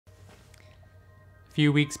A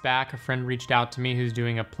few weeks back, a friend reached out to me who's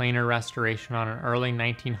doing a planer restoration on an early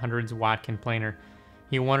 1900s Wadkin planer.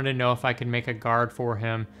 He wanted to know if I could make a guard for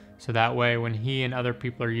him so that way when he and other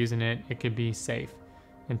people are using it, it could be safe.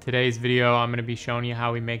 In today's video, I'm going to be showing you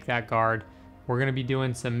how we make that guard. We're going to be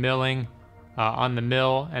doing some milling on the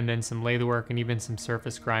mill and then some lathe work and even some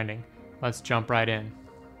surface grinding. Let's jump right in.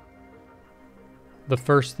 The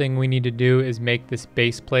first thing we need to do is make this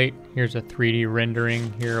base plate. Here's a 3D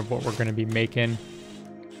rendering here of what we're going to be making.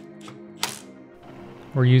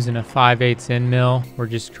 We're using a 5/8 end mill. We're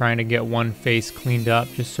just trying to get one face cleaned up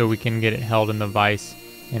just so we can get it held in the vise,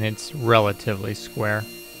 and it's relatively square.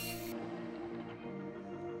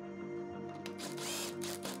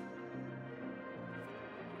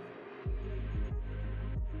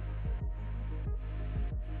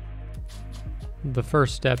 The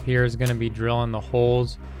first step here is going to be drilling the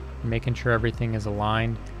holes, making sure everything is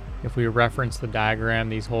aligned. If we reference the diagram,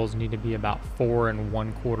 these holes need to be about 4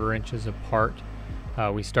 1/4 inches apart.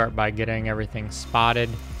 We start by getting everything spotted,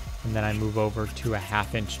 and then I move over to a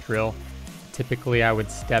 1/2 inch drill. Typically I would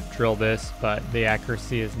step drill this, but the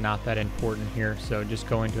accuracy is not that important here, so just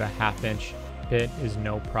going to a 1/2 inch bit is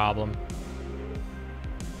no problem.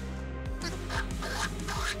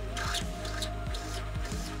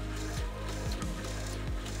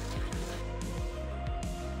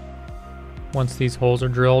 Once these holes are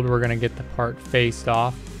drilled, we're going to get the part faced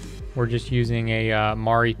off. We're just using a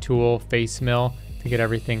Mari tool face mill to get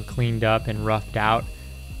everything cleaned up and roughed out.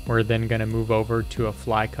 We're then going to move over to a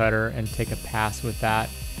fly cutter and take a pass with that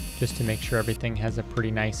just to make sure everything has a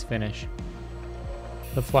pretty nice finish.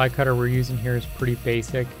 The fly cutter we're using here is pretty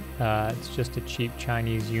basic. It's just a cheap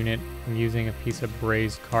Chinese unit. I'm using a piece of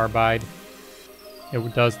brazed carbide.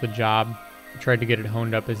 It does the job. I tried to get it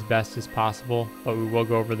honed up as best as possible, but we will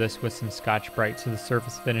go over this with some Scotch-Brite so the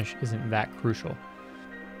surface finish isn't that crucial.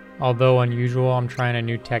 Although unusual, I'm trying a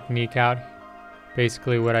new technique out.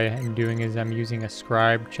 Basically what I am doing is I'm using a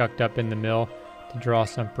scribe chucked up in the mill to draw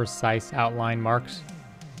some precise outline marks.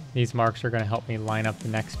 These marks are going to help me line up the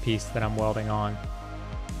next piece that I'm welding on.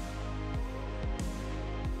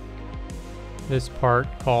 This part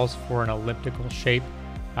calls for an elliptical shape.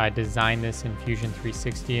 I designed this in Fusion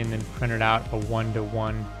 360 and then printed out a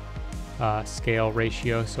 1:1 scale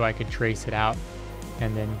ratio so I could trace it out,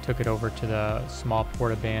 and then took it over to the small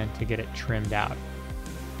portaband to get it trimmed out.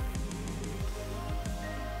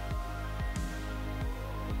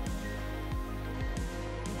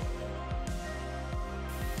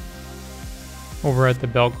 Over at the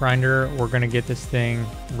belt grinder, we're going to get this thing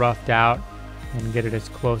roughed out and get it as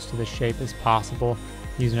close to the shape as possible.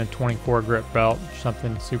 Using a 24 grit belt,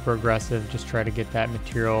 something super aggressive, just try to get that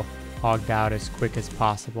material hogged out as quick as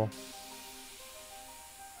possible.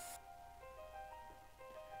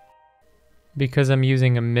 Because I'm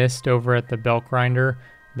using a mist over at the belt grinder,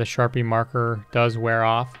 the Sharpie marker does wear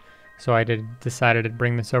off, so I decided to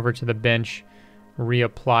bring this over to the bench,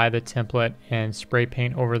 reapply the template, and spray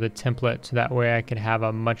paint over the template so that way I could have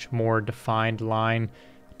a much more defined line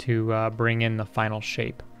to bring in the final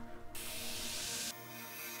shape.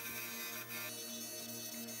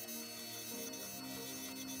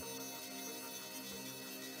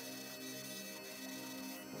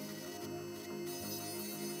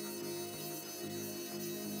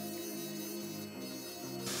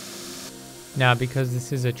 Now, because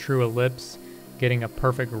this is a true ellipse, getting a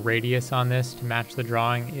perfect radius on this to match the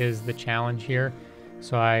drawing is the challenge here.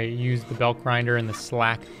 So I used the belt grinder in the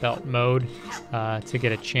slack belt mode to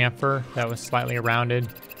get a chamfer that was slightly rounded,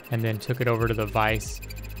 and then took it over to the vise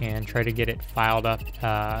and tried to get it filed up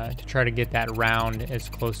to try to get that round as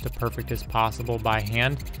close to perfect as possible by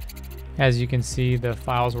hand. As you can see, the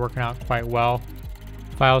file's working out quite well.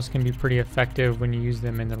 Files can be pretty effective when you use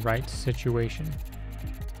them in the right situation.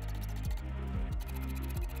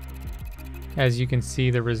 As you can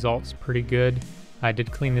see, the result's pretty good. I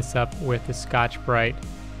did clean this up with the Scotch-Brite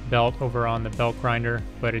belt over on the belt grinder,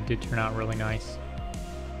 but it did turn out really nice.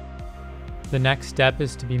 The next step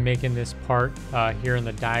is to be making this part here in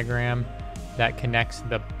the diagram that connects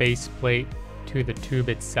the base plate to the tube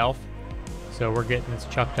itself. So we're getting this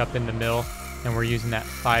chucked up in the mill, and we're using that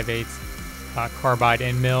 5/8 carbide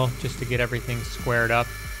end mill just to get everything squared up,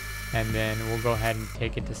 and then we'll go ahead and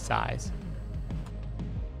take it to size.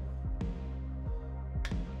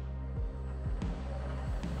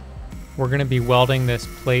 We're going to be welding this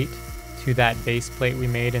plate to that base plate we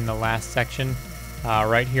made in the last section.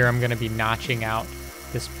 Right here I'm going to be notching out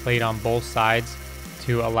this plate on both sides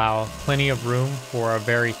to allow plenty of room for a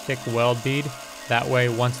very thick weld bead. That way,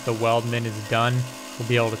 once the weldment is done, we'll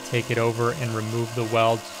be able to take it over and remove the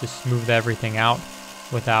welds to smooth everything out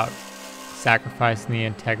without sacrificing the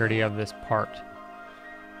integrity of this part.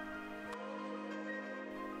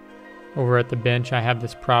 Over at the bench, I have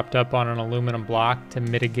this propped up on an aluminum block to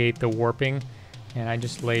mitigate the warping, and I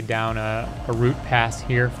just laid down a root pass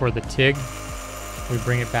here for the TIG. We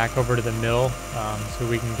bring it back over to the mill so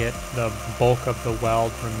we can get the bulk of the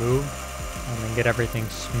weld removed and get everything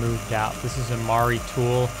smoothed out. This is a Mari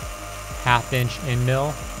tool 1/2 inch end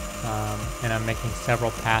mill, and I'm making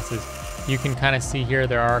several passes. You can kind of see here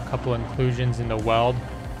there are a couple inclusions in the weld,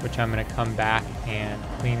 which I'm going to come back and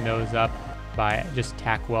clean those up by just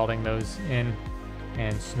tack welding those in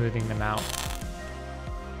and smoothing them out.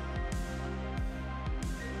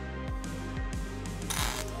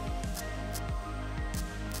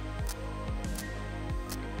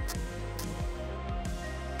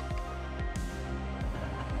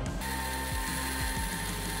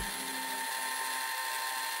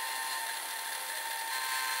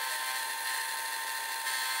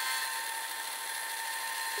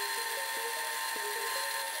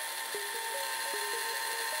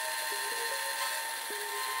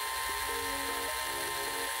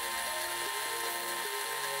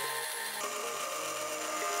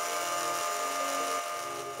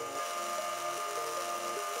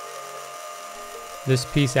 This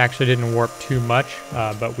piece actually didn't warp too much,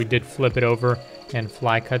 but we did flip it over and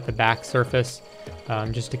fly cut the back surface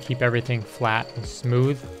just to keep everything flat and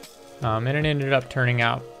smooth. And it ended up turning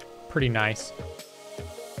out pretty nice.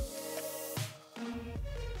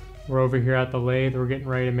 We're over here at the lathe. We're getting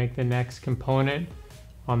ready to make the next component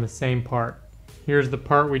on the same part. Here's the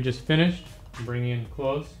part we just finished. Bring in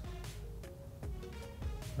close.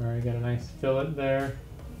 All right, got a nice fillet there.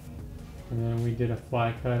 And then we did a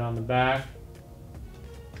fly cut on the back.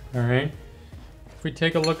 All right, if we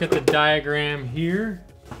take a look at the diagram here,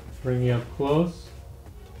 bring you up close.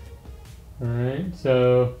 All right,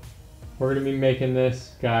 so we're gonna be making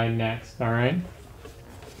this guy next, all right?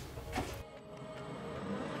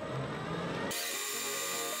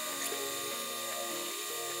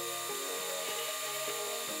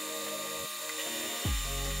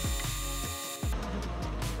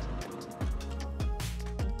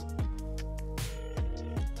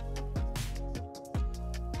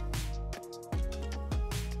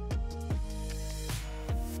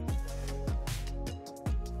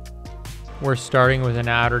 We're starting with an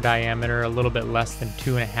outer diameter a little bit less than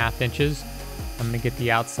 2.5 inches. I'm gonna get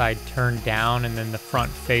the outside turned down and then the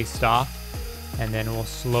front faced off, and then we'll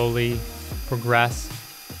slowly progress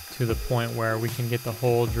to the point where we can get the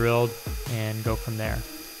hole drilled and go from there.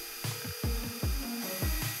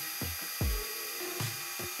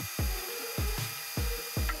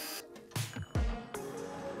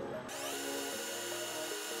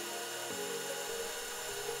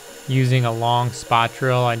 Using a long spot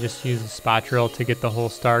drill, I just use a spot drill to get the hole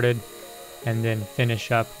started and then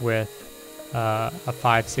finish up with a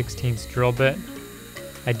 5/16 drill bit.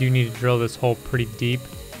 I do need to drill this hole pretty deep,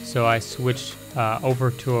 so I switched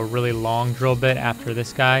over to a really long drill bit after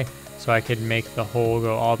this guy so I could make the hole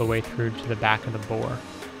go all the way through to the back of the bore.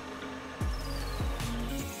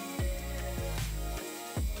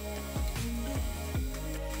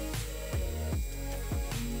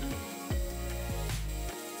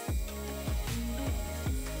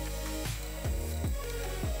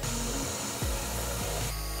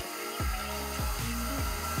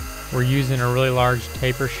 We're using a really large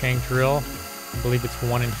taper shank drill. I believe it's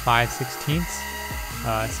 1 5/16.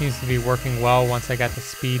 It seems to be working well once I got the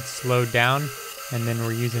speed slowed down, and then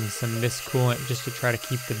we're using some mist coolant just to try to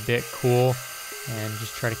keep the bit cool and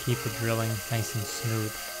just try to keep the drilling nice and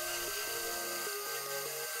smooth.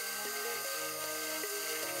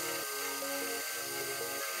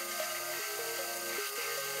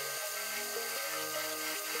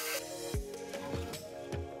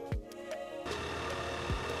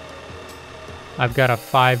 I've got a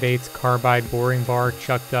 5/8 carbide boring bar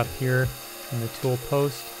chucked up here in the tool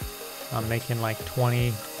post. I'm making like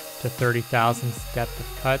 20 to 30 thousandths depth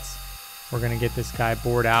of cuts. We're gonna get this guy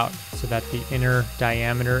bored out so that the inner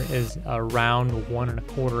diameter is around 1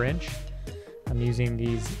 1/4 inch. I'm using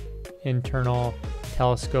these internal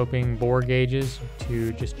telescoping bore gauges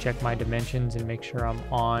to just check my dimensions and make sure I'm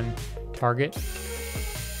on target.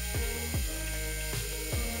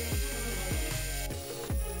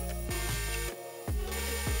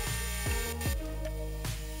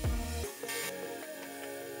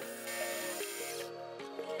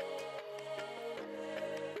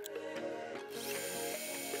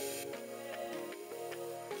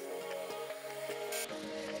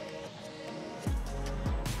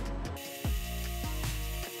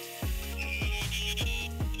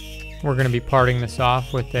 We're going to be parting this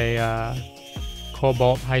off with a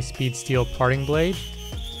cobalt high-speed steel parting blade.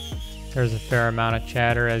 There's a fair amount of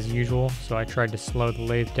chatter as usual, so I tried to slow the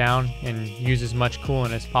lathe down and use as much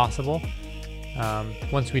coolant as possible.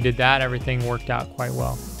 Once we did that, everything worked out quite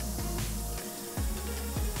well.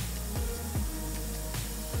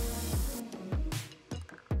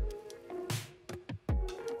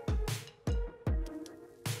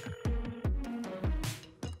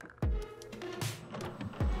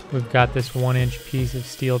 We've got this 1-inch piece of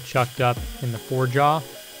steel chucked up in the forejaw.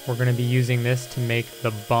 We're going to be using this to make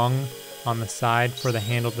the bung on the side for the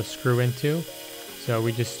handle to screw into. So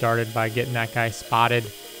we just started by getting that guy spotted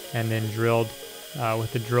and then drilled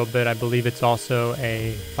with the drill bit. I believe it's also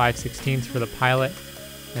a 5/16 for the pilot.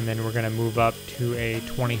 And then we're going to move up to a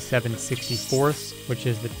 27/64, which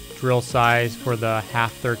is the drill size for the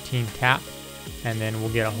 1/2-13 tap. And then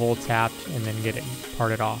we'll get a hole tapped and then get it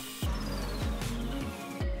parted off.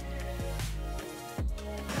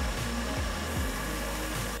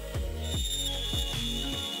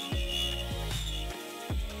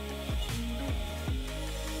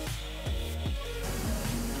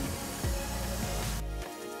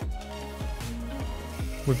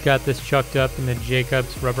 We've got this chucked up in the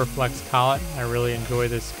Jacobs Rubber Flex collet. I really enjoy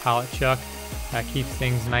this collet chuck. That keeps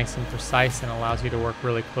things nice and precise and allows you to work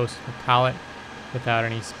really close to the collet without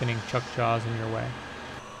any spinning chuck jaws in your way.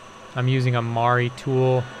 I'm using a Mari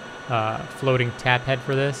tool floating tap head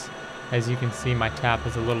for this. As you can see, my tap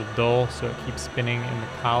is a little dull, so it keeps spinning in the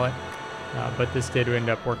collet, but this did end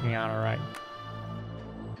up working out all right.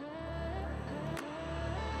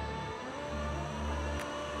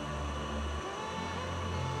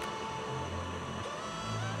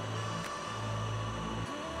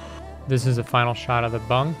 This is a final shot of the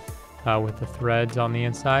bung with the threads on the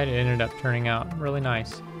inside. It ended up turning out really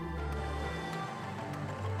nice.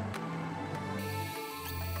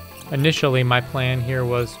 Initially, my plan here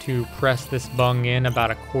was to press this bung in about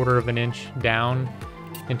 1/4 of an inch down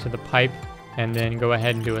into the pipe and then go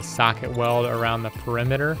ahead and do a socket weld around the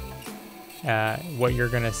perimeter. What you're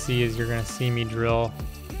going to see is you're going to see me drill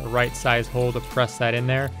the right size hole to press that in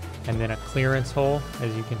there, and then a clearance hole,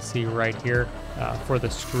 as you can see right here, for the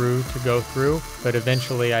screw to go through. But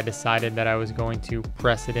eventually I decided that I was going to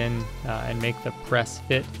press it in and make the press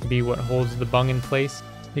fit be what holds the bung in place,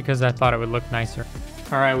 because I thought it would look nicer.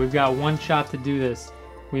 All right, we've got one shot to do this.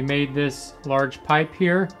 We made this large pipe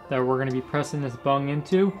here that we're going to be pressing this bung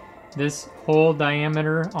into. This hole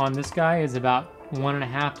diameter on this guy is about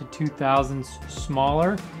 1.5 to 2 thousandths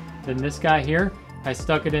smaller than this guy here. I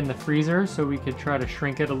stuck it in the freezer so we could try to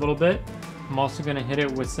shrink it a little bit. I'm also going to hit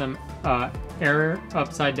it with some air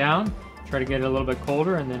upside down, try to get it a little bit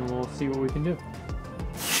colder, and then we'll see what we can do.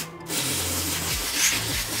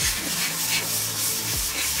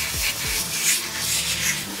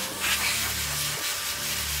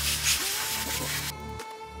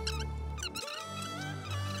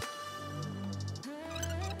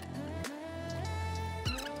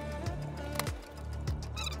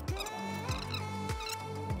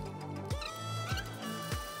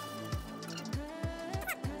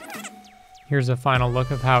 Here's a final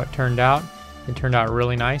look of how it turned out. It turned out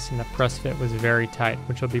really nice, and the press fit was very tight,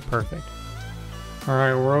 which will be perfect. All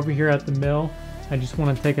right, we're over here at the mill. I just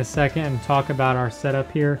want to take a second and talk about our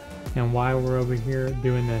setup here and why we're over here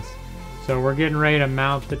doing this. So we're getting ready to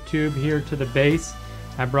mount the tube here to the base.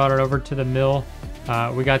 I brought it over to the mill.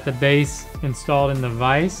 We got the base installed in the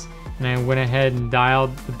vise, and I went ahead and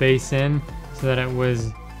dialed the base in so that it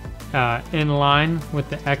was in line with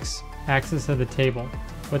the x-axis of the table.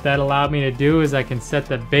 What that allowed me to do is I can set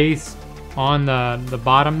the base on the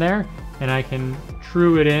bottom there, and I can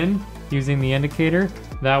true it in using the indicator.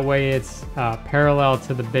 That way it's parallel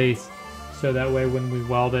to the base, so that way when we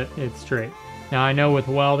weld it, it's straight. Now I know with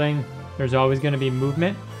welding, there's always going to be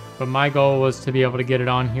movement, but my goal was to be able to get it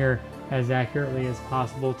on here as accurately as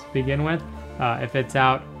possible to begin with. If it's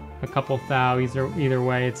out a couple thou either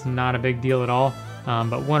way, it's not a big deal at all.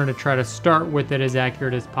 But wanted to try to start with it as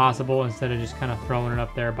accurate as possible instead of just kind of throwing it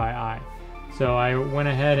up there by eye. So I went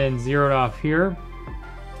ahead and zeroed off here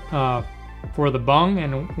for the bung,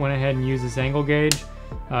 and went ahead and used this angle gauge,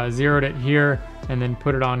 zeroed it here, and then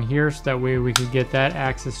put it on here so that way we could get that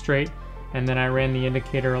axis straight. And then I ran the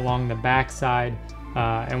indicator along the back side,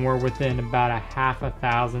 and we're within about 1/2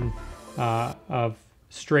 thousandth of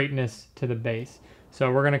straightness to the base.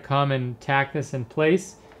 So we're going to come and tack this in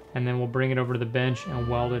place, and then we'll bring it over to the bench and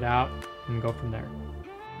weld it out and go from there.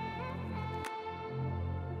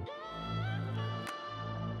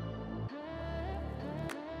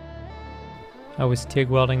 I was TIG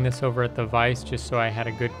welding this over at the vise just so I had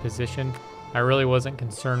a good position. I really wasn't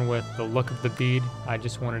concerned with the look of the bead. I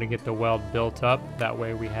just wanted to get the weld built up. That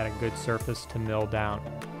way we had a good surface to mill down.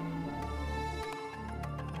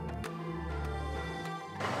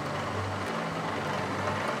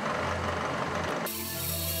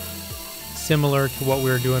 similar to what we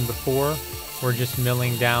were doing before. We're just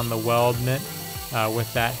milling down the weldment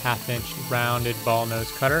with that 1/2 inch rounded ball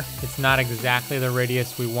nose cutter. It's not exactly the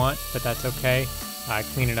radius we want, but that's okay. I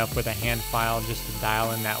clean it up with a hand file just to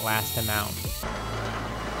dial in that last amount.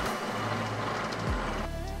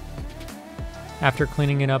 After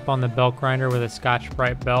cleaning it up on the belt grinder with a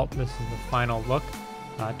Scotch-Brite belt, this is the final look.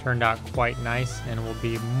 It turned out quite nice and will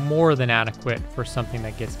be more than adequate for something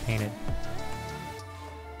that gets painted.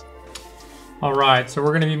 Alright, so we're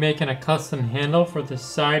going to be making a custom handle for the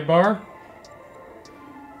sidebar.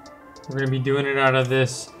 We're going to be doing it out of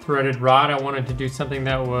this threaded rod. I wanted to do something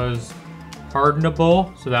that was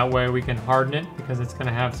hardenable, so that way we can harden it because it's going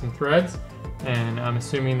to have some threads. And I'm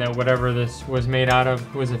assuming that whatever this was made out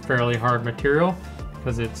of was a fairly hard material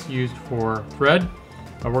because it's used for thread.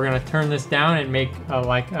 But we're going to turn this down and make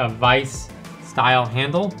like a vise style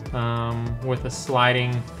handle with a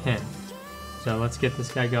sliding pin. So let's get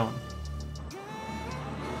this guy going.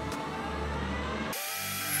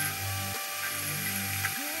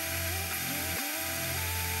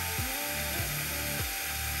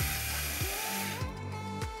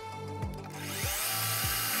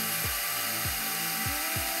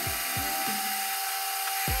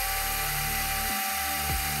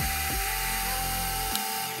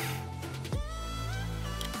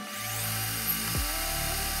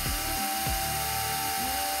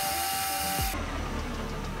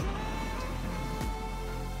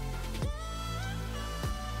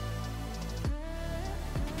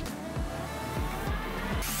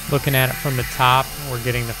 Looking at it from the top, we're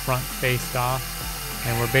getting the front faced off,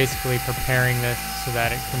 and we're basically preparing this so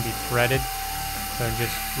that it can be threaded. So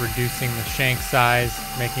just reducing the shank size,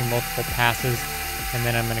 making multiple passes, and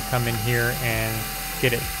then I'm going to come in here and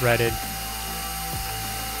get it threaded.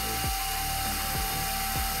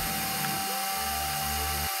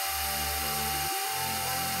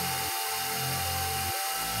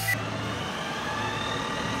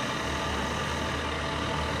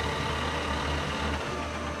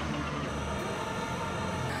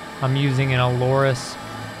 I'm using an Aloris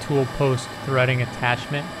tool post threading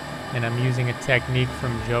attachment, and I'm using a technique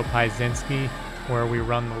from Joe Piezinski where we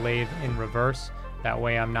run the lathe in reverse. That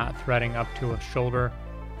way I'm not threading up to a shoulder.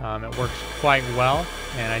 It works quite well,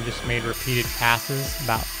 and I just made repeated passes,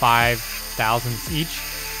 about 5 thousandths each,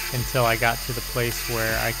 until I got to the place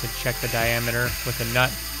where I could check the diameter with a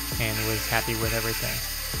nut and was happy with everything.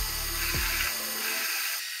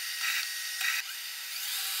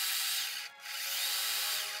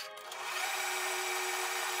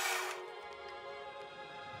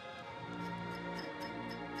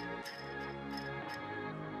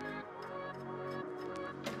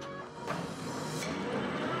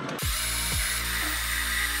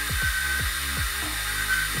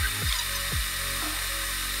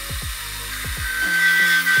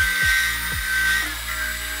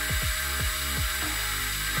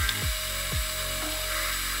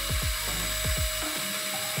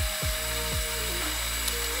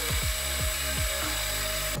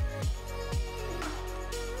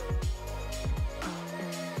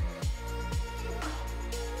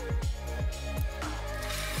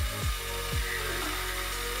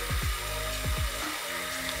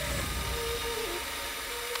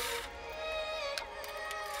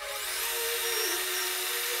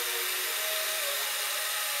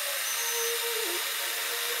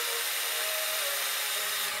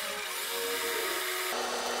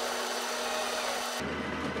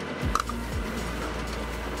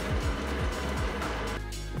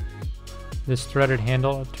 This threaded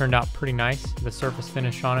handle turned out pretty nice. The surface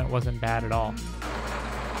finish on it wasn't bad at all.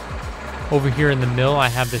 Over here in the mill, I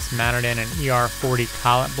have this mounted in an ER40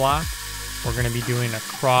 collet block. We're going to be doing a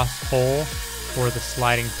cross hole for the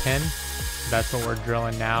sliding pin. That's what we're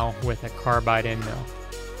drilling now with a carbide end mill.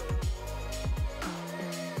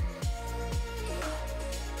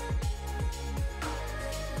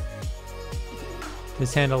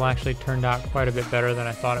 This handle actually turned out quite a bit better than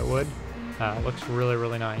I thought it would. It looks really,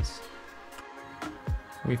 really nice.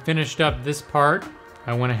 We finished up this part.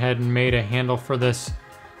 I went ahead and made a handle for this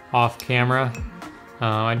off camera.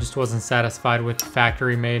 I just wasn't satisfied with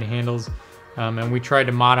factory made handles. And we tried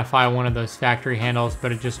to modify one of those factory handles,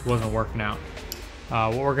 but it just wasn't working out.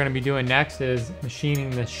 What we're gonna be doing next is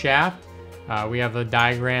machining the shaft. We have a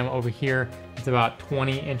diagram over here. It's about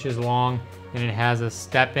 20 inches long and it has a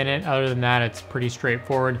step in it. Other than that, it's pretty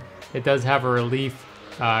straightforward. It does have a relief,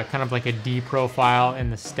 kind of like a D profile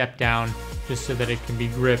in the step down, just so that it can be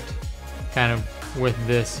gripped kind of with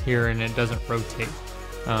this here and it doesn't rotate.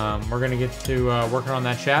 We're gonna get to working on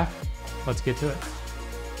that shaft. Let's get to it.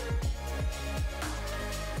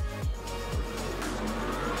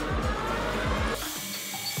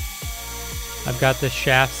 I've got this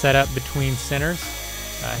shaft set up between centers.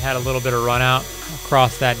 I had a little bit of run out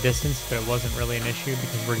across that distance, but it wasn't really an issue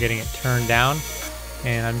because we're getting it turned down.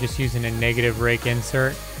 And I'm just using a negative rake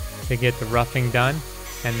insert to get the roughing done.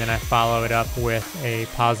 And then I follow it up with a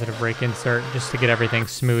positive rake insert just to get everything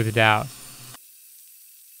smoothed out.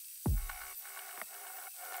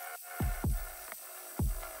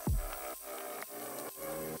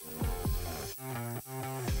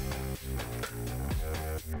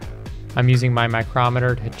 I'm using my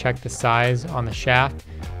micrometer to check the size on the shaft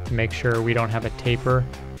to make sure we don't have a taper,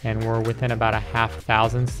 and we're within about a 1/2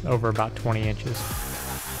 thousandth, over about 20 inches.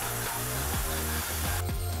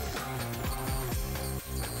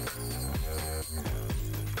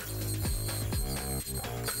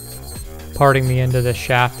 Parting the end of the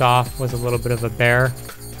shaft off was a little bit of a bear.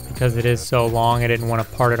 Because it is so long, I didn't want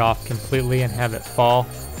to part it off completely and have it fall.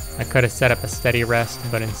 I could have set up a steady rest,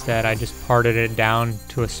 but instead I just parted it down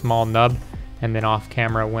to a small nub and then off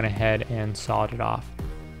camera went ahead and sawed it off.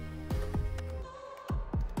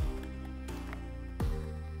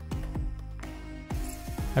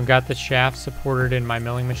 I've got the shaft supported in my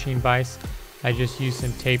milling machine vise. I just used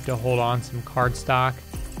some tape to hold on some cardstock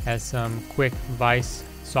as some quick vise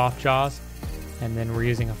soft jaws, and then we're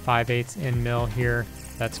using a 5/8 end mill here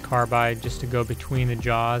that's carbide just to go between the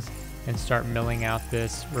jaws and start milling out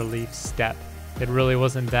this relief step. It really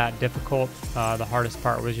wasn't that difficult. The hardest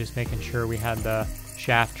part was just making sure we had the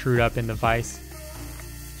shaft trued up in the vise.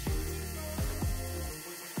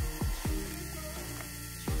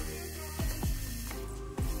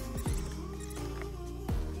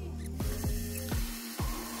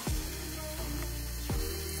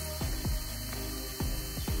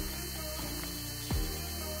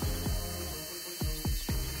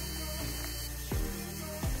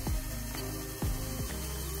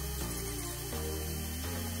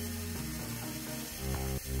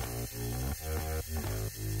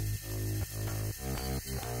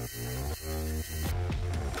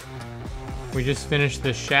 We just finished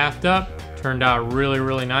the shaft up. Turned out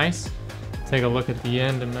really nice. Take a look at the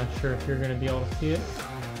end. I'm not sure if you're gonna be able to see it.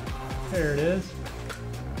 There it is.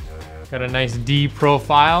 Got a nice D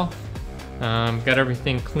profile. Got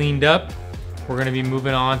everything cleaned up. We're gonna be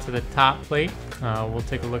moving on to the top plate. We'll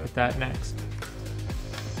take a look at that next.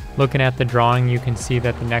 Looking at the drawing, you can see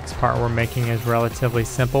that the next part we're making is relatively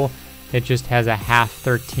simple. It just has a 1/2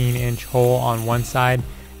 13-inch hole on one side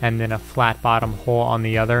and then a flat bottom hole on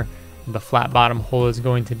the other. The flat bottom hole is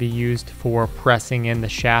going to be used for pressing in the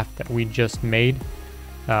shaft that we just made.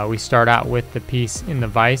 We start out with the piece in the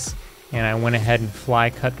vise, and I went ahead and fly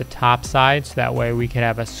cut the top side so that way we could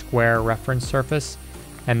have a square reference surface.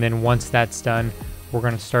 And then once that's done, we're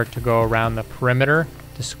going to start to go around the perimeter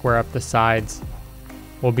to square up the sides.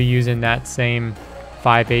 We'll be using that same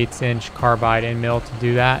 5/8 inch carbide end mill to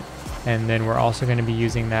do that. And then we're also going to be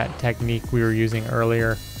using that technique we were using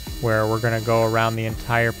earlier, where we're going to go around the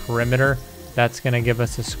entire perimeter. That's going to give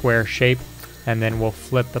us a square shape, and then we'll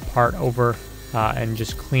flip the part over and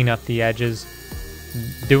just clean up the edges.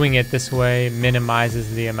 Doing it this way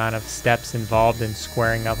minimizes the amount of steps involved in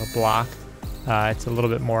squaring up a block. It's a little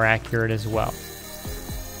bit more accurate as well.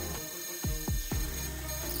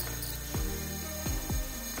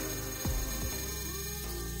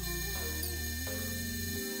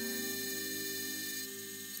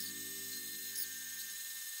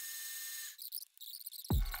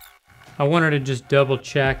 I wanted to just double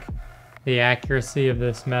check the accuracy of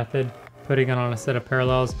this method, putting it on a set of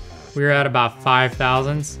parallels. We were at about 5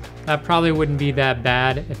 thousandths. That probably wouldn't be that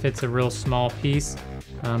bad if it's a real small piece,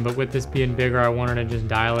 but with this being bigger, I wanted to just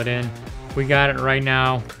dial it in. We got it right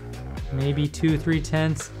now, maybe 2-3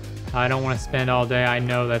 tenths. I don't want to spend all day. I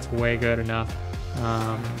know that's way good enough,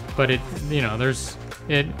 but it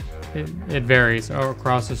varies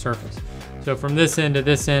across the surface. So from this end to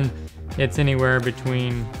this end, it's anywhere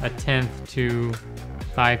between 1/10 to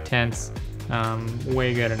 5/10,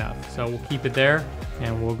 way good enough. So we'll keep it there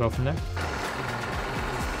and we'll go from there.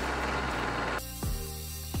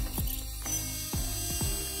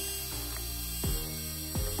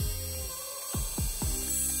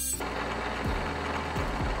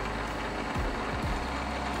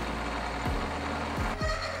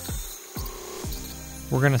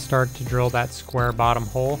 We're gonna start to drill that square bottom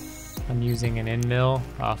hole. I'm using an end mill,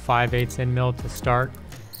 a 5/8 end mill to start,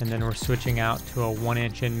 and then we're switching out to a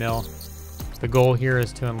 1-inch end mill. The goal here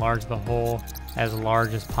is to enlarge the hole as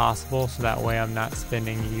large as possible, so that way I'm not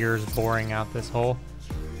spending years boring out this hole.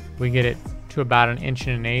 We get it to about 1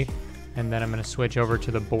 1/8 inches, and then I'm going to switch over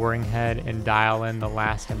to the boring head and dial in the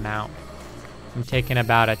last amount. I'm taking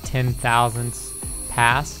about a 10 thousandths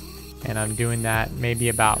pass, and I'm doing that maybe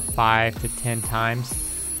about 5 to 10 times.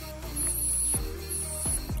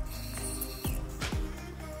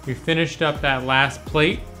 we finished up that last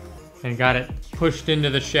plate and got it pushed into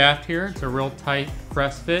the shaft here. It's a real tight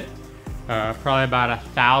press fit, probably about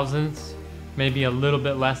 1/1000th, maybe a little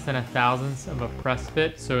bit less than 1/1000th of a press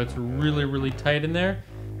fit. So it's really, really tight in there.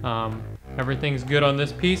 Everything's good on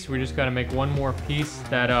this piece. We just got to make one more piece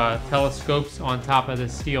that telescopes on top of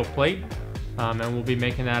this steel plate, and we'll be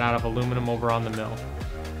making that out of aluminum over on the mill.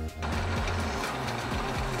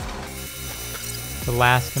 The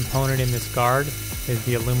last component in this guard is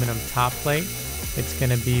the aluminum top plate. It's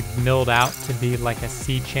going to be milled out to be like a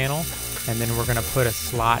C channel, and then we're going to put a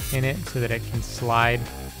slot in it so that it can slide.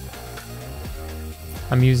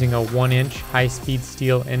 I'm using a 1-inch high-speed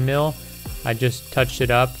steel end mill. I just touched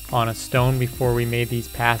it up on a stone before we made these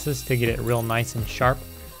passes to get it real nice and sharp.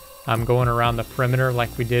 I'm going around the perimeter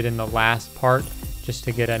like we did in the last part just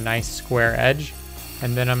to get a nice square edge,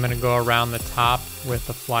 and then I'm going to go around the top with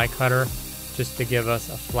the fly cutter just to give us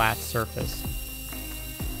a flat surface.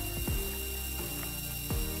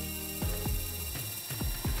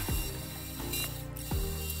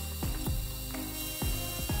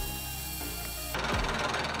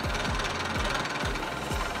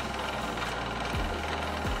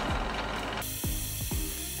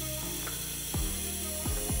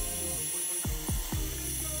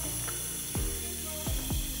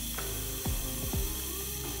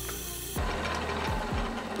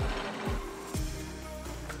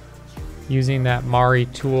 Using that Mari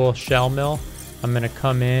tool shell mill, I'm going to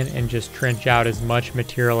come in and just trench out as much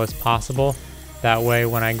material as possible. That way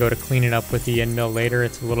when I go to clean it up with the end mill later,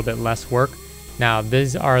 it's a little bit less work. Now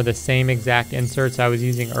these are the same exact inserts I was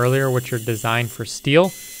using earlier, which are designed for steel.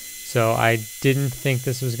 So I didn't think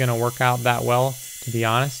this was going to work out that well, to be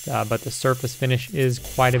honest, but the surface finish is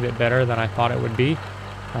quite a bit better than I thought it would be.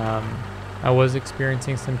 I was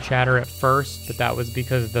experiencing some chatter at first, but that was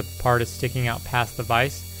because the part is sticking out past the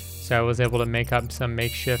vise. So I was able to make up some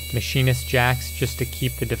makeshift machinist jacks just to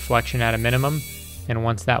keep the deflection at a minimum. And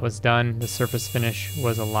once that was done, the surface finish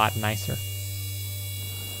was a lot nicer.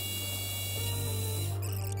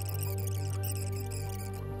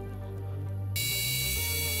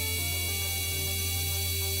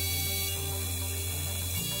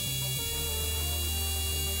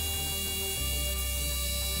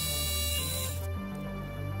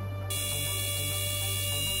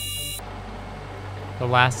 The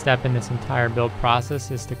last step in this entire build process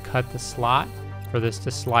is to cut the slot for this to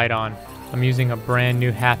slide on. I'm using a brand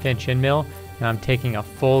new 1/2-inch end mill, and I'm taking a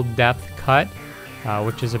full depth cut,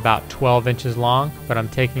 which is about 12 inches long, but I'm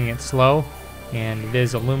taking it slow, and it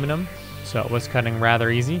is aluminum, so it was cutting rather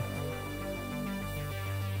easy.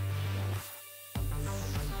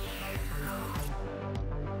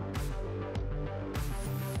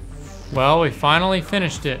 Well, we finally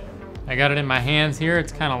finished it. I got it in my hands here.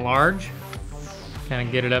 It's kind of large. Kind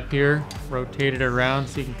of get it up here, rotate it around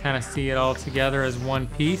so you can kind of see it all together as one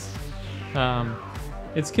piece.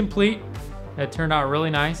 It's complete. It turned out really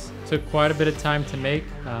nice. Took quite a bit of time to make,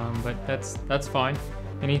 but that's fine.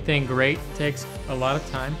 Anything great takes a lot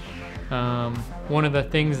of time. One of the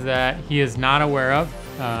things that he is not aware of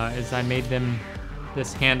is I made them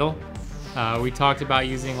this handle. We talked about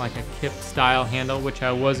using like a kip style handle, which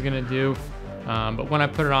I was gonna do, but when I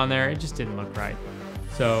put it on there, it just didn't look right.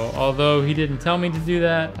 So although he didn't tell me to do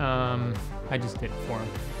that, I just did it for him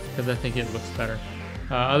because I think it looks better.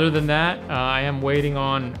 Other than that, I am waiting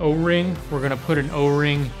on O-ring. We're gonna put an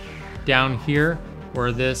O-ring down here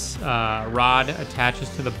where this rod attaches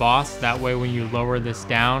to the boss. That way when you lower this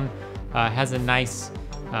down, it has a nice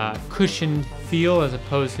cushioned feel as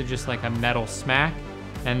opposed to just like a metal smack.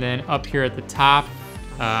 And then up here at the top,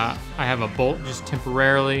 I have a bolt just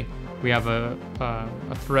temporarily. We have a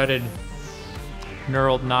threaded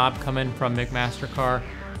knurled knob coming from McMaster-Carr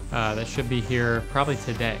that should be here probably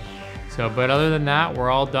today. So, but other than that,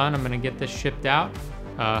 we're all done. I'm gonna get this shipped out.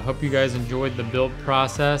 Hope you guys enjoyed the build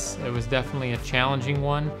process. It was definitely a challenging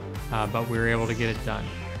one, but we were able to get it done.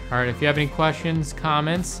 All right, if you have any questions,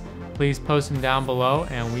 comments, please post them down below,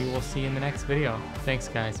 and we will see you in the next video. Thanks,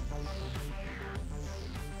 guys.